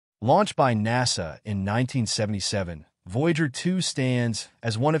Launched by NASA in 1977, Voyager 2 stands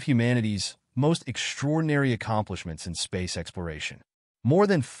as one of humanity's most extraordinary accomplishments in space exploration. More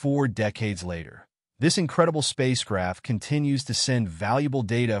than 4 decades later, this incredible spacecraft continues to send valuable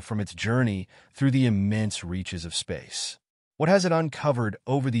data from its journey through the immense reaches of space. What has it uncovered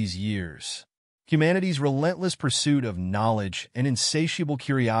over these years? Humanity's relentless pursuit of knowledge and insatiable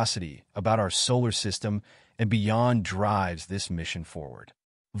curiosity about our solar system and beyond drives this mission forward.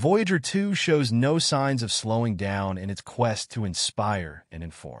 Voyager 2 shows no signs of slowing down in its quest to inspire and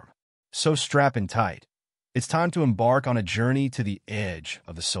inform. So strap in tight. It's time to embark on a journey to the edge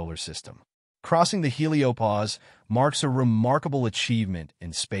of the solar system. Crossing the heliopause marks a remarkable achievement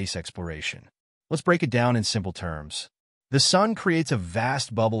in space exploration. Let's break it down in simple terms. The Sun creates a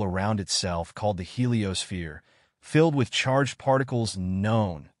vast bubble around itself called the heliosphere, filled with charged particles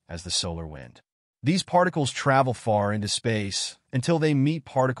known as the solar wind. These particles travel far into space until they meet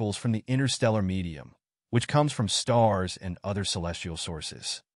particles from the interstellar medium, which comes from stars and other celestial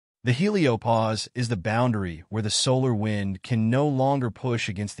sources. The heliopause is the boundary where the solar wind can no longer push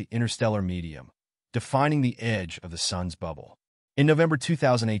against the interstellar medium, defining the edge of the Sun's bubble. In November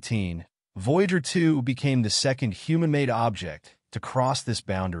 2018, Voyager 2 became the second human-made object to cross this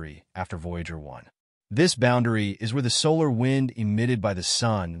boundary after Voyager 1. This boundary is where the solar wind emitted by the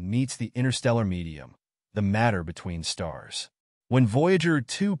Sun meets the interstellar medium, the matter between stars. When Voyager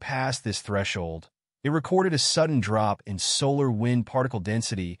 2 passed this threshold, it recorded a sudden drop in solar wind particle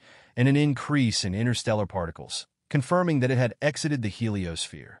density and an increase in interstellar particles, confirming that it had exited the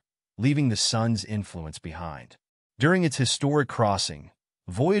heliosphere, leaving the Sun's influence behind. During its historic crossing,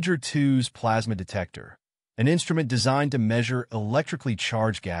 Voyager 2's plasma detector, an instrument designed to measure electrically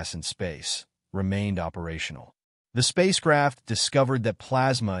charged gas in space, remained operational. The spacecraft discovered that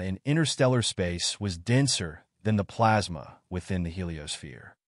plasma in interstellar space was denser than the plasma within the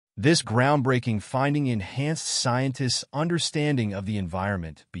heliosphere. This groundbreaking finding enhanced scientists' understanding of the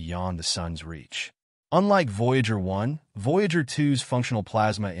environment beyond the Sun's reach. Unlike Voyager 1, Voyager 2's functional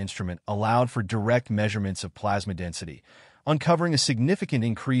plasma instrument allowed for direct measurements of plasma density, uncovering a significant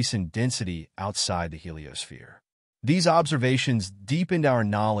increase in density outside the heliosphere. These observations deepened our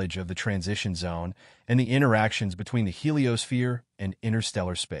knowledge of the transition zone and the interactions between the heliosphere and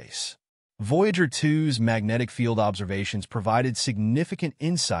interstellar space. Voyager 2's magnetic field observations provided significant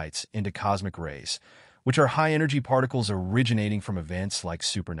insights into cosmic rays, which are high-energy particles originating from events like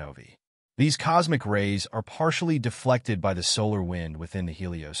supernovae. These cosmic rays are partially deflected by the solar wind within the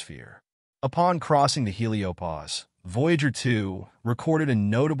heliosphere. Upon crossing the heliopause, Voyager 2 recorded a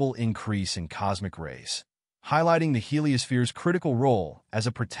notable increase in cosmic rays, highlighting the heliosphere's critical role as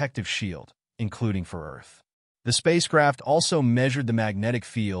a protective shield, including for Earth. The spacecraft also measured the magnetic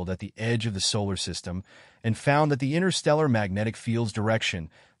field at the edge of the solar system and found that the interstellar magnetic field's direction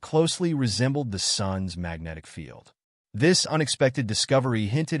closely resembled the Sun's magnetic field. This unexpected discovery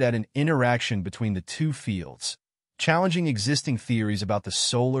hinted at an interaction between the two fields, challenging existing theories about the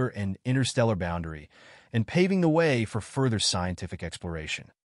solar and interstellar boundary and paving the way for further scientific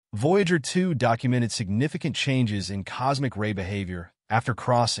exploration. Voyager 2 documented significant changes in cosmic ray behavior after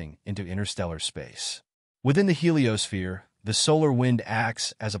crossing into interstellar space. Within the heliosphere, the solar wind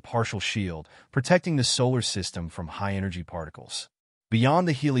acts as a partial shield, protecting the solar system from high-energy particles. Beyond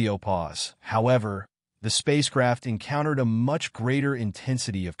the heliopause, however, the spacecraft encountered a much greater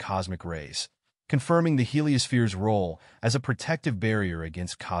intensity of cosmic rays, confirming the heliosphere's role as a protective barrier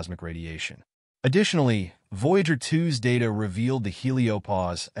against cosmic radiation. Additionally, Voyager 2's data revealed the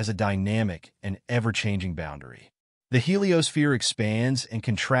heliopause as a dynamic and ever-changing boundary. The heliosphere expands and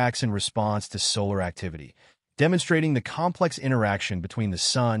contracts in response to solar activity, demonstrating the complex interaction between the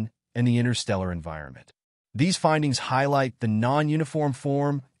Sun and the interstellar environment. These findings highlight the non-uniform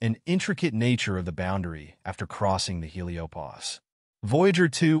form and intricate nature of the boundary after crossing the heliopause. Voyager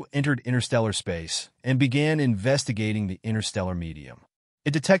 2 entered interstellar space and began investigating the interstellar medium.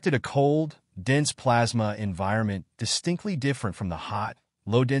 It detected a cold, dense plasma environment distinctly different from the hot,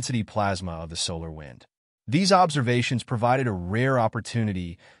 low-density plasma of the solar wind. These observations provided a rare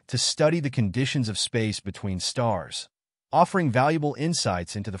opportunity to study the conditions of space between stars, offering valuable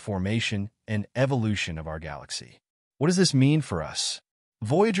insights into the formation and evolution of our galaxy. What does this mean for us?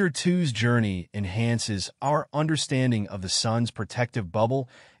 Voyager 2's journey enhances our understanding of the Sun's protective bubble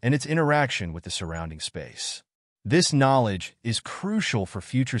and its interaction with the surrounding space. This knowledge is crucial for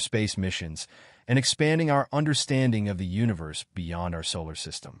future space missions and expanding our understanding of the universe beyond our solar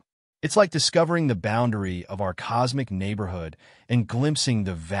system. It's like discovering the boundary of our cosmic neighborhood and glimpsing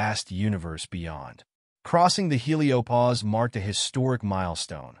the vast universe beyond. Crossing the heliopause marked a historic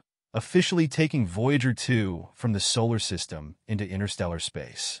milestone, officially taking Voyager 2 from the solar system into interstellar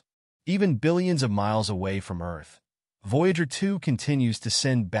space. Even billions of miles away from Earth, Voyager 2 continues to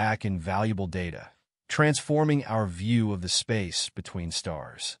send back invaluable data, transforming our view of the space between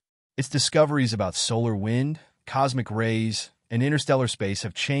stars. Its discoveries about solar wind, cosmic rays, and interstellar space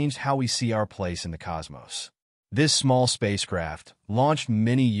have changed how we see our place in the cosmos. This small spacecraft, launched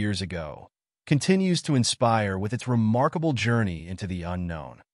many years ago, continues to inspire with its remarkable journey into the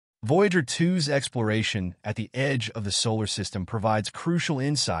unknown. Voyager 2's exploration at the edge of the solar system provides crucial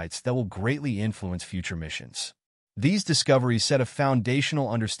insights that will greatly influence future missions. These discoveries set a foundational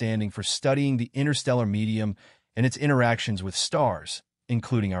understanding for studying the interstellar medium and its interactions with stars,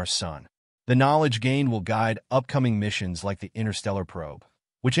 including our Sun. The knowledge gained will guide upcoming missions like the Interstellar Probe,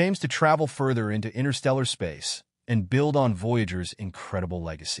 which aims to travel further into interstellar space and build on Voyager's incredible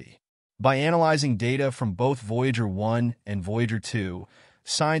legacy. By analyzing data from both Voyager 1 and Voyager 2,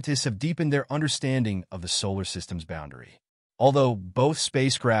 scientists have deepened their understanding of the solar system's boundary. Although both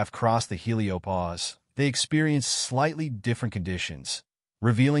spacecraft crossed the heliopause, they experienced slightly different conditions,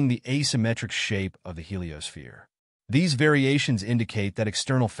 revealing the asymmetric shape of the heliosphere. These variations indicate that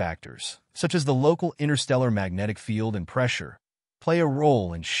external factors, such as the local interstellar magnetic field and pressure, play a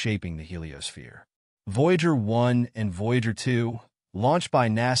role in shaping the heliosphere. Voyager 1 and Voyager 2, launched by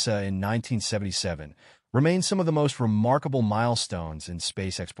NASA in 1977, remain some of the most remarkable milestones in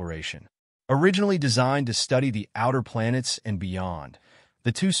space exploration. Originally designed to study the outer planets and beyond,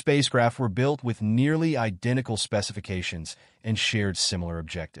 the two spacecraft were built with nearly identical specifications and shared similar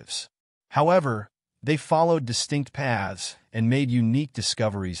objectives. However, they followed distinct paths and made unique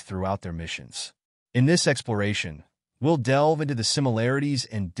discoveries throughout their missions. In this exploration, we'll delve into the similarities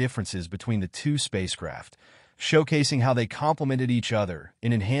and differences between the two spacecraft, showcasing how they complemented each other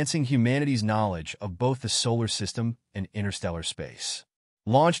in enhancing humanity's knowledge of both the solar system and interstellar space.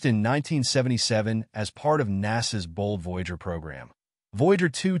 Launched in 1977 as part of NASA's Bold Voyager program, Voyager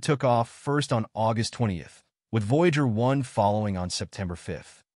 2 took off first on August 20th, with Voyager 1 following on September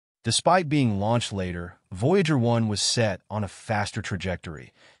 5th. Despite being launched later, Voyager 1 was set on a faster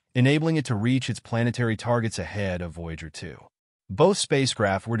trajectory, enabling it to reach its planetary targets ahead of Voyager 2. Both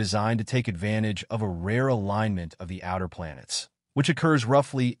spacecraft were designed to take advantage of a rare alignment of the outer planets, which occurs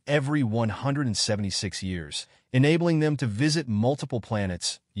roughly every 176 years, enabling them to visit multiple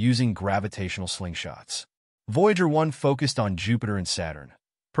planets using gravitational slingshots. Voyager 1 focused on Jupiter and Saturn,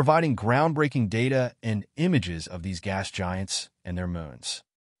 providing groundbreaking data and images of these gas giants and their moons.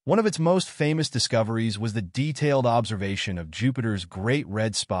 One of its most famous discoveries was the detailed observation of Jupiter's Great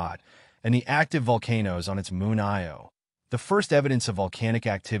Red Spot and the active volcanoes on its moon Io, the first evidence of volcanic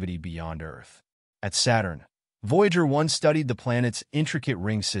activity beyond Earth. At Saturn, Voyager 1 studied the planet's intricate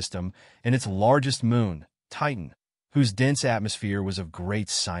ring system and its largest moon, Titan, whose dense atmosphere was of great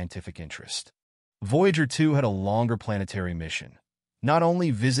scientific interest. Voyager 2 had a longer planetary mission, not only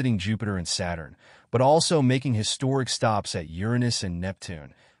visiting Jupiter and Saturn, but also making historic stops at Uranus and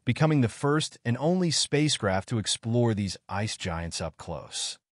Neptune, becoming the first and only spacecraft to explore these ice giants up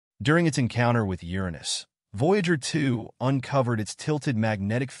close. During its encounter with Uranus, Voyager 2 uncovered its tilted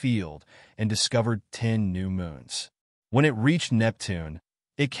magnetic field and discovered 10 new moons. When it reached Neptune,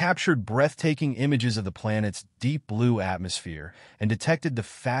 it captured breathtaking images of the planet's deep blue atmosphere and detected the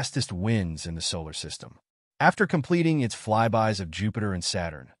fastest winds in the solar system. After completing its flybys of Jupiter and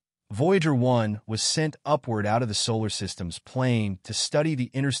Saturn, Voyager 1 was sent upward out of the solar system's plane to study the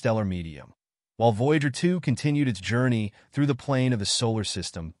interstellar medium, while Voyager 2 continued its journey through the plane of the solar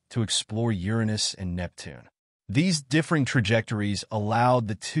system to explore Uranus and Neptune. These differing trajectories allowed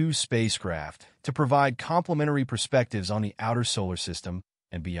the two spacecraft to provide complementary perspectives on the outer solar system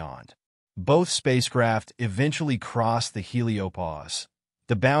and beyond. Both spacecraft eventually crossed the heliopause,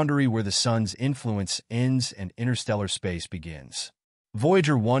 the boundary where the Sun's influence ends and interstellar space begins.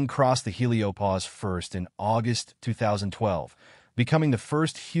 Voyager 1 crossed the heliopause first in August 2012, becoming the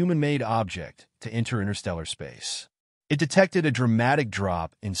first human-made object to enter interstellar space. It detected a dramatic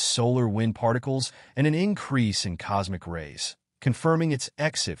drop in solar wind particles and an increase in cosmic rays, confirming its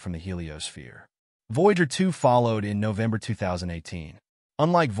exit from the heliosphere. Voyager 2 followed in November 2018.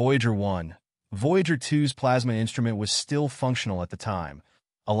 Unlike Voyager 1, Voyager 2's plasma instrument was still functional at the time,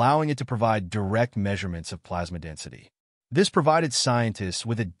 allowing it to provide direct measurements of plasma density. This provided scientists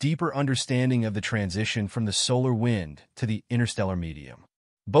with a deeper understanding of the transition from the solar wind to the interstellar medium.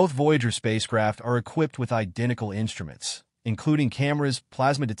 Both Voyager spacecraft are equipped with identical instruments, including cameras,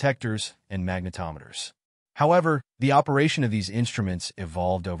 plasma detectors, and magnetometers. However, the operation of these instruments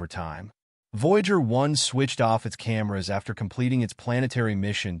evolved over time. Voyager 1 switched off its cameras after completing its planetary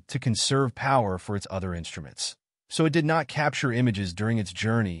mission to conserve power for its other instruments, so it did not capture images during its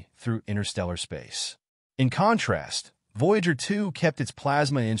journey through interstellar space. In contrast, Voyager 2 kept its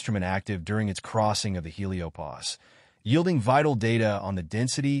plasma instrument active during its crossing of the heliopause, yielding vital data on the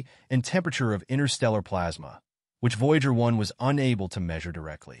density and temperature of interstellar plasma, which Voyager 1 was unable to measure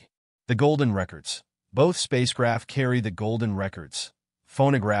directly. The Golden Records. Both spacecraft carry the Golden Records,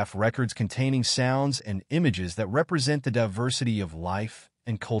 phonograph records containing sounds and images that represent the diversity of life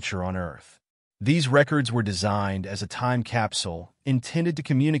and culture on Earth. These records were designed as a time capsule intended to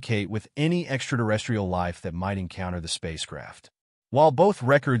communicate with any extraterrestrial life that might encounter the spacecraft. While both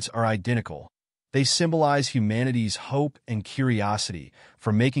records are identical, they symbolize humanity's hope and curiosity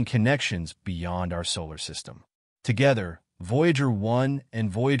for making connections beyond our solar system. Together, Voyager 1 and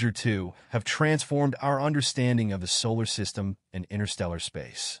Voyager 2 have transformed our understanding of the solar system and interstellar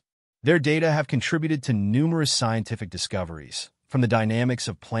space. Their data have contributed to numerous scientific discoveries, from the dynamics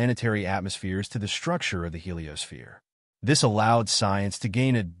of planetary atmospheres to the structure of the heliosphere. This allowed science to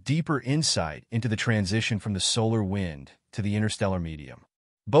gain a deeper insight into the transition from the solar wind to the interstellar medium.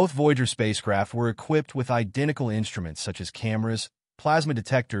 Both Voyager spacecraft were equipped with identical instruments such as cameras, plasma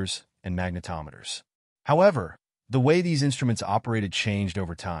detectors, and magnetometers. However, the way these instruments operated changed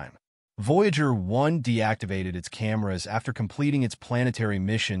over time. Voyager 1 deactivated its cameras after completing its planetary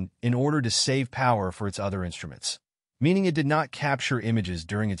mission in order to save power for its other instruments, meaning it did not capture images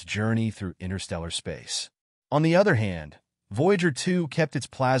during its journey through interstellar space. On the other hand, Voyager 2 kept its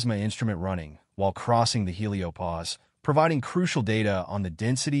plasma instrument running while crossing the heliopause, providing crucial data on the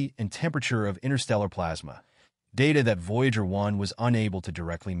density and temperature of interstellar plasma, data that Voyager 1 was unable to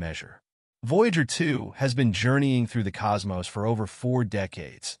directly measure. Voyager 2 has been journeying through the cosmos for over 4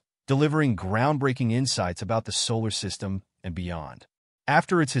 decades, delivering groundbreaking insights about the solar system and beyond.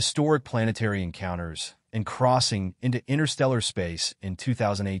 After its historic planetary encounters and crossing into interstellar space in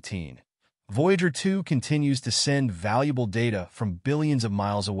 2018, Voyager 2 continues to send valuable data from billions of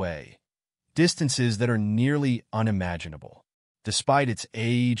miles away, distances that are nearly unimaginable. Despite its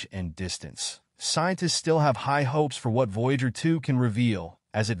age and distance, scientists still have high hopes for what Voyager 2 can reveal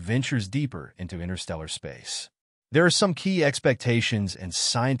as it ventures deeper into interstellar space. There are some key expectations and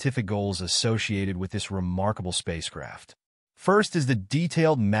scientific goals associated with this remarkable spacecraft. First is the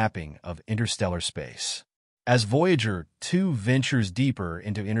detailed mapping of interstellar space. As Voyager 2 ventures deeper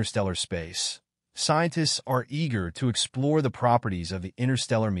into interstellar space, scientists are eager to explore the properties of the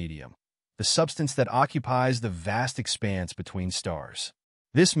interstellar medium, the substance that occupies the vast expanse between stars.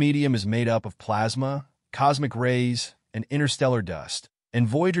 This medium is made up of plasma, cosmic rays, and interstellar dust, and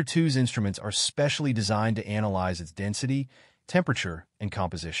Voyager 2's instruments are specially designed to analyze its density, temperature, and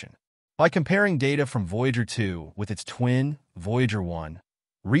composition. By comparing data from Voyager 2 with its twin, Voyager 1,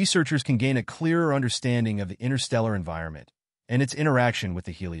 researchers can gain a clearer understanding of the interstellar environment and its interaction with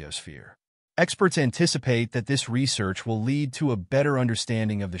the heliosphere. Experts anticipate that this research will lead to a better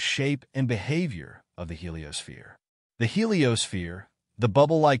understanding of the shape and behavior of the heliosphere. The heliosphere, the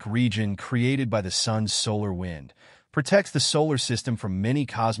bubble-like region created by the sun's solar wind, protects the solar system from many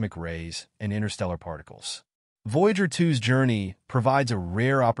cosmic rays and interstellar particles. Voyager 2's journey provides a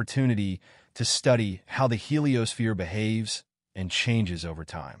rare opportunity to study how the heliosphere behaves and changes over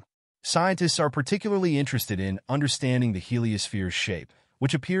time. Scientists are particularly interested in understanding the heliosphere's shape,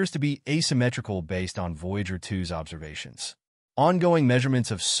 which appears to be asymmetrical based on Voyager 2's observations. Ongoing measurements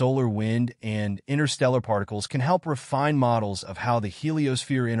of solar wind and interstellar particles can help refine models of how the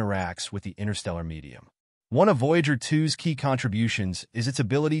heliosphere interacts with the interstellar medium. One of Voyager 2's key contributions is its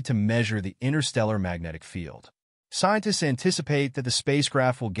ability to measure the interstellar magnetic field. Scientists anticipate that the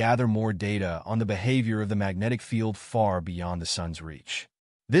spacecraft will gather more data on the behavior of the magnetic field far beyond the Sun's reach.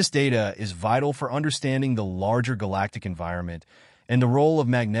 This data is vital for understanding the larger galactic environment and the role of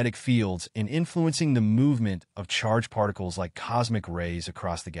magnetic fields in influencing the movement of charged particles like cosmic rays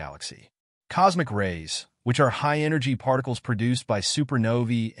across the galaxy. Cosmic rays, which are high-energy particles produced by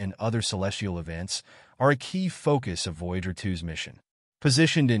supernovae and other celestial events, are a key focus of Voyager 2's mission.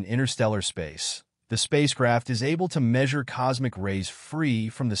 Positioned in interstellar space, the spacecraft is able to measure cosmic rays free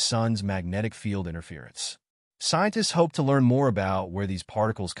from the Sun's magnetic field interference. Scientists hope to learn more about where these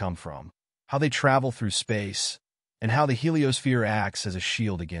particles come from, how they travel through space, and how the heliosphere acts as a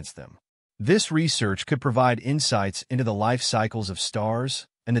shield against them. This research could provide insights into the life cycles of stars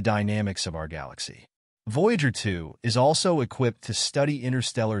and the dynamics of our galaxy. Voyager 2 is also equipped to study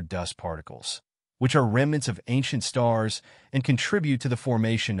interstellar dust particles, which are remnants of ancient stars and contribute to the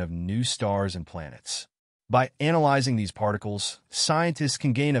formation of new stars and planets. By analyzing these particles, scientists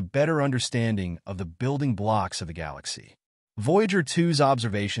can gain a better understanding of the building blocks of the galaxy. Voyager 2's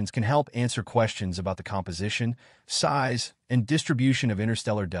observations can help answer questions about the composition, size, and distribution of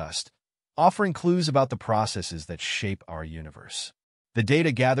interstellar dust, offering clues about the processes that shape our universe. The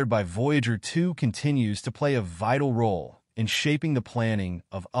data gathered by Voyager 2 continues to play a vital role in shaping the planning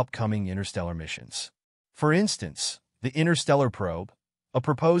of upcoming interstellar missions. For instance, the Interstellar Probe, a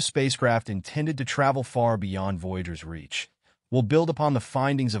proposed spacecraft intended to travel far beyond Voyager's reach, will build upon the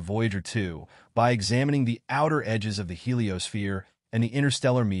findings of Voyager 2 by examining the outer edges of the heliosphere and the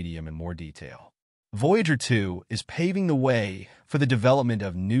interstellar medium in more detail. Voyager 2 is paving the way for the development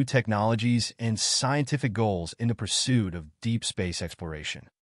of new technologies and scientific goals in the pursuit of deep space exploration.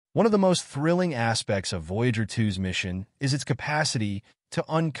 One of the most thrilling aspects of Voyager 2's mission is its capacity to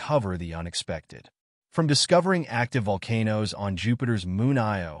uncover the unexpected. From discovering active volcanoes on Jupiter's moon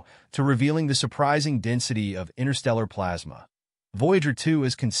Io to revealing the surprising density of interstellar plasma, Voyager 2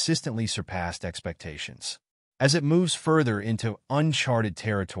 has consistently surpassed expectations. As it moves further into uncharted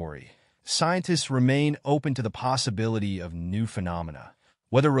territory, scientists remain open to the possibility of new phenomena,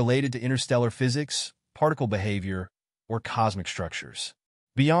 whether related to interstellar physics, particle behavior, or cosmic structures.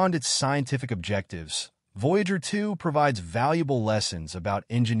 Beyond its scientific objectives, Voyager 2 provides valuable lessons about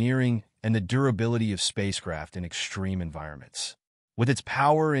engineering and the durability of spacecraft in extreme environments. With its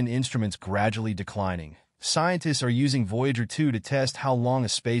power and instruments gradually declining, scientists are using Voyager 2 to test how long a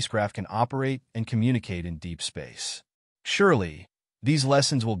spacecraft can operate and communicate in deep space. Surely, these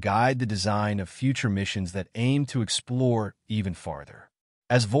lessons will guide the design of future missions that aim to explore even farther.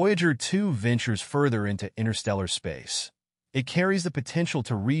 As Voyager 2 ventures further into interstellar space, it carries the potential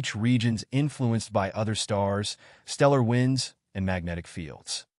to reach regions influenced by other stars, stellar winds, and magnetic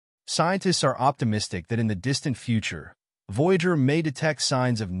fields. Scientists are optimistic that in the distant future, Voyager may detect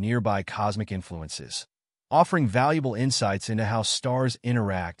signs of nearby cosmic influences, offering valuable insights into how stars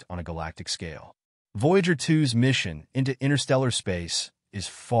interact on a galactic scale. Voyager 2's mission into interstellar space is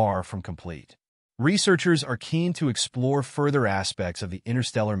far from complete. Researchers are keen to explore further aspects of the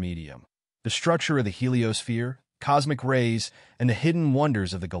interstellar medium, the structure of the heliosphere, cosmic rays, and the hidden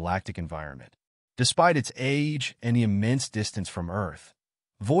wonders of the galactic environment. Despite its age and the immense distance from Earth,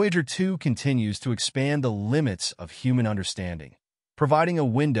 Voyager 2 continues to expand the limits of human understanding, providing a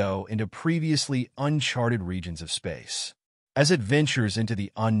window into previously uncharted regions of space. As it ventures into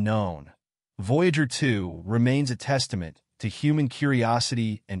the unknown, Voyager 2 remains a testament to human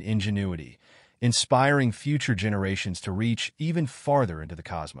curiosity and ingenuity, inspiring future generations to reach even farther into the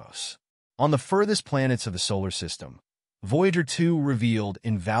cosmos. On the furthest planets of the solar system, Voyager 2 revealed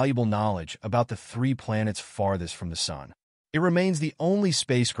invaluable knowledge about the 3 planets farthest from the Sun. It remains the only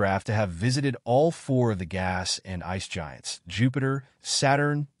spacecraft to have visited all 4 of the gas and ice giants, Jupiter,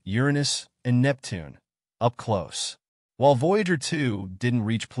 Saturn, Uranus, and Neptune, up close. While Voyager 2 didn't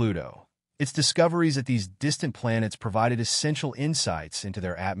reach Pluto, its discoveries at these distant planets provided essential insights into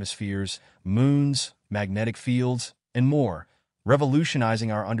their atmospheres, moons, magnetic fields, and more,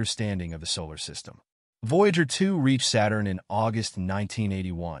 revolutionizing our understanding of the solar system. Voyager 2 reached Saturn in August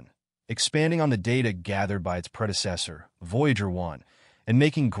 1981, expanding on the data gathered by its predecessor, Voyager 1, and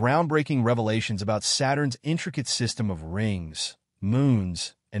making groundbreaking revelations about Saturn's intricate system of rings,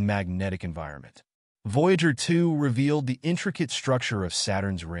 moons, and magnetic environment. Voyager 2 revealed the intricate structure of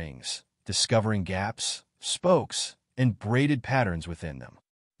Saturn's rings, discovering gaps, spokes, and braided patterns within them.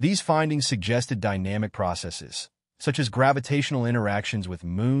 These findings suggested dynamic processes, such as gravitational interactions with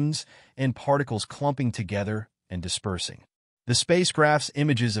moons and particles clumping together and dispersing. The spacecraft's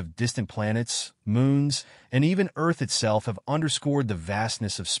images of distant planets, moons, and even Earth itself have underscored the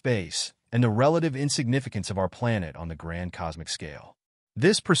vastness of space and the relative insignificance of our planet on the grand cosmic scale.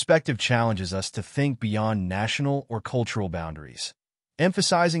 This perspective challenges us to think beyond national or cultural boundaries,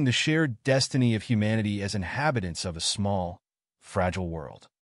 emphasizing the shared destiny of humanity as inhabitants of a small, fragile world.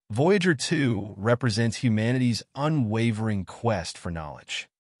 Voyager 2 represents humanity's unwavering quest for knowledge.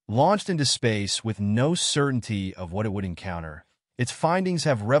 Launched into space with no certainty of what it would encounter, its findings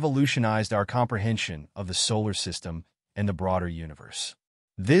have revolutionized our comprehension of the solar system and the broader universe.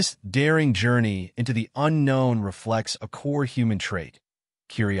 This daring journey into the unknown reflects a core human trait: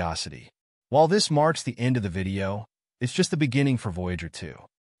 curiosity. While this marks the end of the video, it's just the beginning for Voyager 2.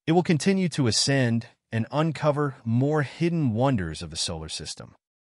 It will continue to ascend and uncover more hidden wonders of the solar system.